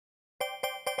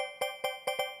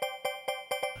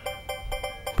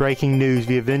Breaking news,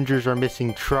 the Avengers are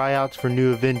missing. Tryouts for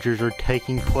new Avengers are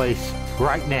taking place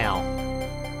right now.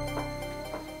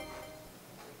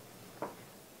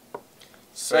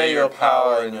 Say your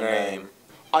power in your name.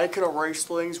 I can erase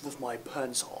things with my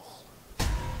pencil.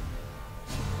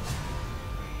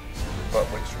 But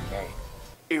what's your name?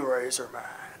 Eraser Man.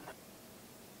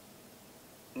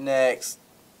 Next.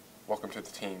 Welcome to the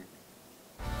team.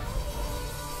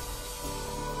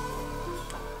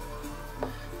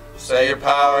 Say your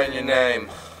power in your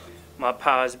name. My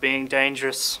power is being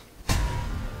dangerous. But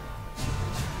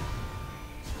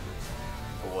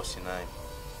what's your name?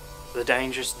 The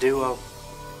Dangerous Duo.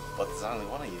 But there's only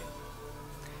one of you.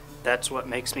 That's what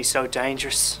makes me so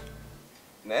dangerous.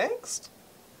 Next.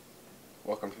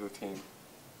 Welcome to the team.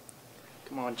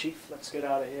 Come on, Chief, let's get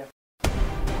out of here.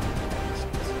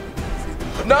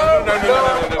 No,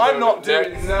 I'm not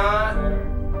doing that.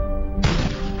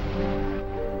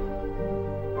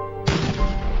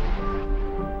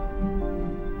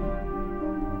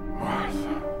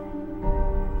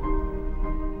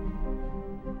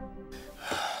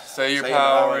 Say your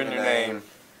power in your name.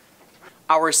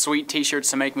 I wear sweet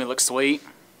t-shirts to make me look sweet.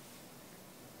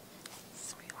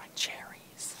 Sweet like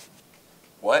cherries.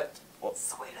 What?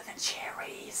 Sweeter than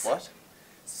cherries. What?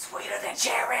 Sweeter than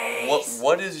cherries.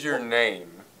 What is your name?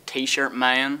 T-shirt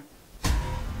man. I'm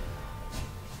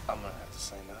gonna have to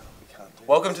say no. We can't do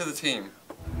Welcome to the team.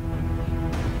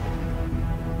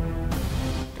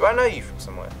 Do I know you from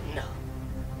somewhere? No.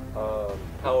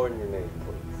 Power in your name,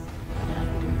 please.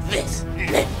 This,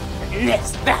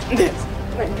 that,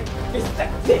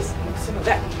 this, some of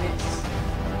that, and this.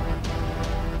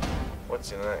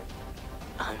 What's your name?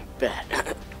 I'm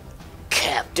Batman.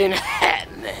 Captain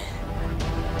Hatman.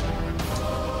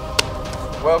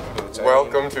 Welcome to the team.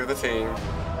 Welcome to the team.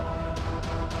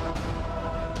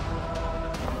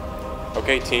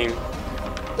 Okay, team.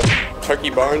 Turkey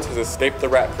Barnes has escaped the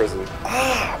rat prison.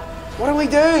 What do we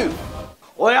do?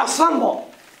 We assemble.